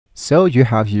So you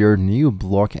have your new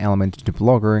blog element to the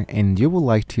blogger and you would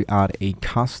like to add a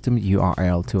custom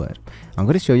URL to it. I'm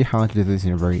going to show you how to do this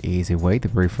in a very easy way. The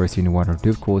very first thing you want to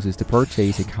do, of course, is to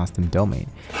purchase a custom domain.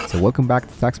 So welcome back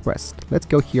to TechExpress. Let's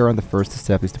go here, and the first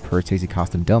step is to purchase a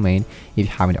custom domain if you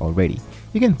haven't already.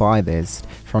 You can buy this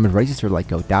from a registrar like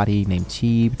GoDaddy,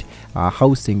 Namecheap,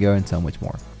 Hostinger, and so much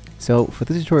more. So for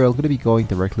this tutorial, I'm going to be going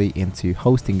directly into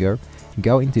Hostinger,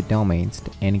 go into domains,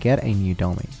 and get a new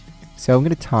domain. So I'm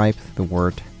going to type the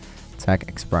word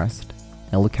TechExpress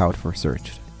and look out for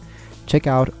search. Check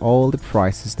out all the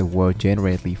prices that were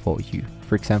generated for you.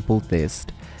 For example, this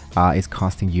is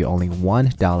costing you only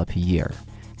 $1 per year.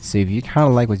 So if you kind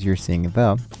of like what you're seeing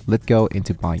there, let's go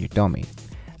into buy your domain.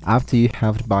 After you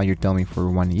have to buy your domain for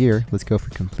 1 year, let's go for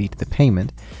complete the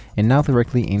payment. And now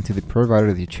directly into the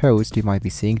provider that you chose, you might be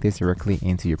seeing this directly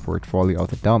into your portfolio of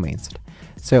the domains.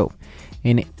 So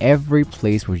in every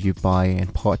place where you buy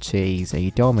and purchase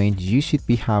a domain, you should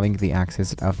be having the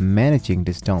access of managing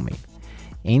this domain.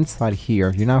 Inside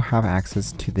here, you now have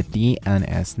access to the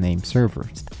DNS name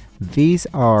servers. These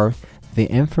are the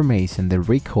information, the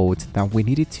records that we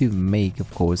needed to make,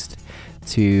 of course,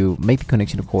 to make the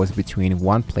connection, of course, between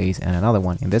one place and another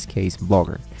one, in this case,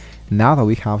 Blogger. Now that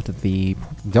we have the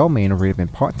domain already been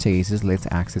purchased, let's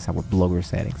access our Blogger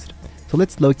settings. So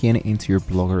let's log in into your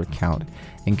Blogger account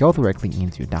and go directly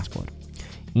into your dashboard.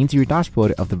 Into your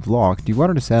dashboard of the blog, you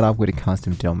wanted to set up with a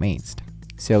custom domains.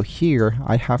 So here,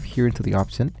 I have here into the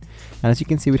option, and as you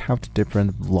can see, we have the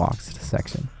different blogs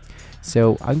section.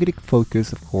 So I'm going to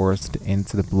focus, of course,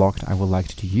 into the blog that I would like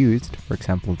to use. For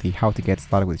example, the how to get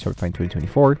started with Shopify in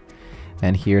 2024.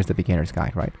 And here's the beginner's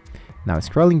guide, right? Now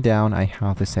scrolling down, I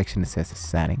have the section that says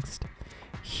settings.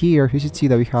 Here, you should see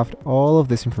that we have all of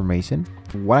this information.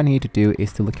 What I need to do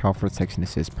is to look out for the section that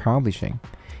says publishing.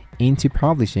 Into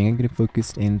publishing, I'm going to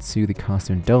focus into the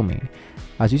custom domain.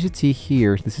 As you should see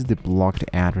here, this is the blocked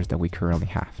address that we currently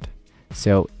have.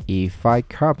 So if I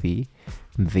copy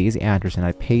this address and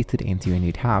I paste it into a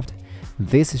new tab,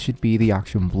 this should be the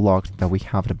actual blog that we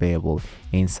have available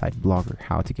inside Blogger,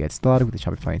 how to get started with the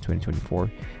Shopify in 2024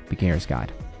 beginner's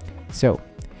guide. So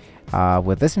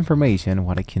with this information,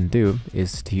 what I can do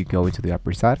is to go into the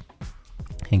upper side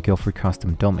and go for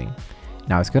custom domain.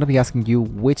 Now it's going to be asking you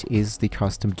which is the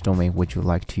custom domain would you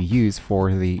like to use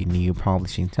for the new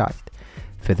publishing site.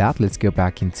 For that, let's go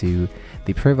back into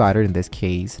the provider. In this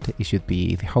case, it should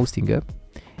be the Hostinger.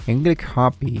 And I'm going to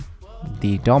copy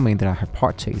the domain that I have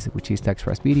purchased, which is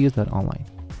TechExpressVideos.online.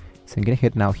 So I'm going to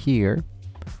hit now here,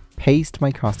 paste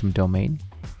my custom domain,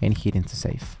 and hit into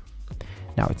save.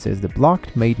 Now it says the blog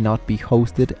may not be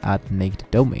hosted at naked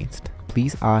domains.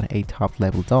 Please add a top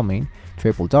level domain,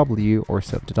 www or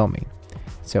subdomain.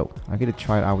 So I'm going to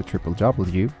try it out with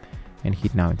www and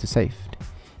hit now into save.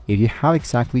 If you have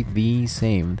exactly the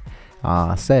same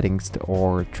settings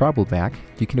or back,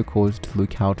 you can of course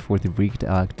look out for the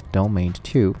redirect domain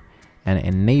too and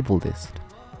enable this.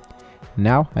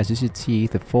 Now, as you should see,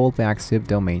 the fallback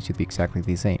subdomain should be exactly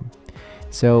the same.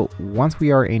 So once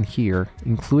we are in here,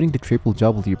 including the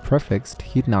www prefix,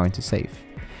 hit now into save.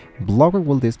 Blogger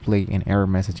will display an error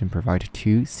message and provide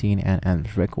two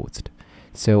CNAME records.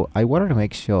 So I wanted to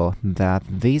make sure that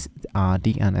these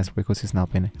DNS records has now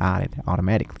been added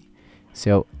automatically.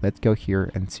 So let's go here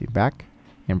and to back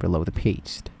and reload the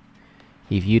page.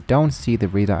 If you don't see the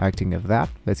redirecting of that,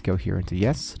 let's go here into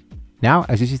yes. Now,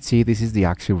 as you should see, this is the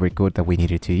actual record that we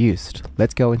needed to use.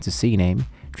 Let's go into CNAME,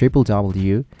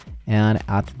 www, and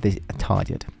add the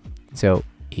target. So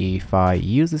if I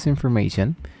use this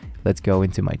information, let's go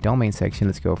into my domain section.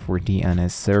 Let's go for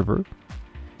DNS server.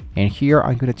 And here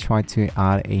I'm going to try to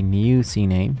add a new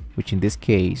CNAME, which in this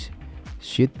case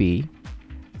should be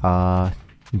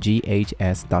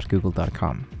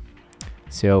ghs.google.com.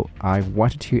 So I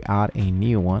wanted to add a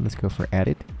new one. Let's go for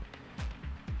edit,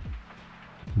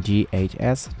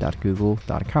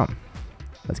 ghs.google.com.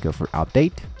 Let's go for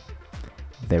update.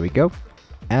 There we go.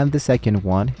 And the second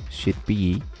one should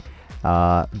be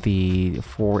the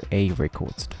 4A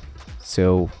records.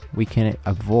 So we can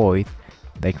avoid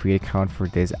the create account for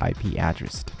this IP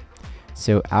address.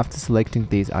 So after selecting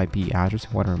this IP address,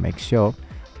 I want to make sure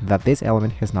that this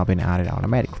element has not been added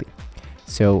automatically.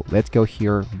 So let's go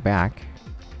here back.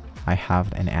 I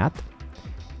have an add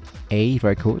a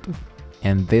record,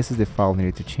 and this is the file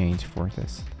needed to change for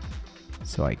this.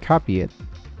 So I copy it.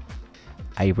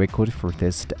 I record for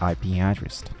this IP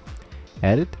address,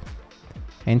 edit,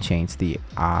 and change the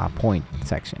point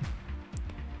section.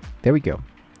 There we go.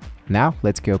 Now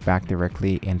let's go back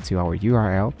directly into our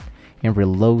URL and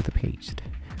reload the page.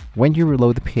 When you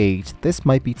reload the page, this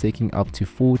might be taking up to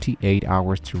 48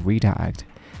 hours to redirect,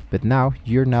 But now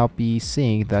you're now be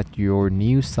seeing that your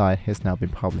new site has now been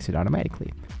published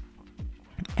automatically.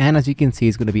 And as you can see,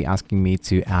 it's going to be asking me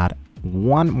to add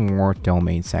one more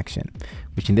domain section,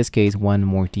 which in this case, one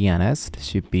more DNS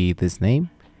should be this name,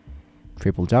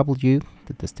 www,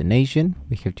 the destination.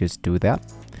 We can just do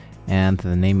that, and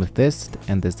the name of this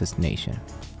and this destination.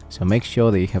 So make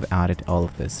sure that you have added all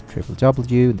of this,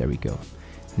 www. There we go.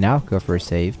 Now go for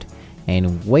saved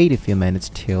and wait a few minutes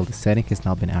till the setting has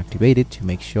now been activated to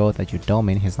make sure that your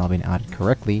domain has now been added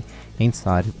correctly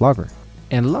inside Blogger.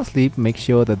 And lastly, make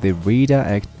sure that the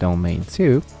redirect domain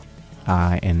too,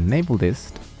 I enable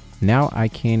this. Now I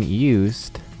can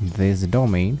use this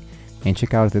domain and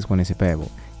check out if this one is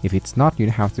available. If it's not, you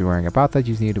don't have to worry about that.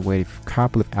 You just need to wait a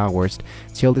couple of hours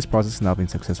till this process has now been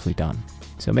successfully done.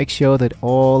 So make sure that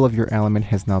all of your element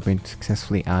has now been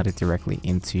successfully added directly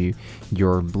into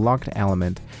your blocked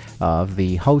element of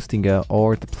the hosting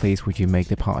or the place where you make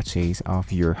the purchase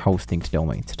of your hosting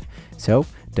domains. So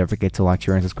don't forget to like,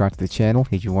 share, and subscribe to the channel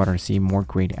if you want to see more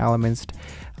great elements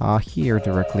here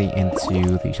directly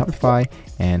into the Shopify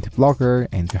and Blogger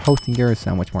and the hosting. There is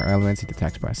so much more elements in the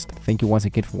text press. Thank you once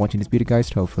again for watching this video,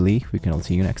 guys. Hopefully we can all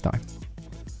see you next time.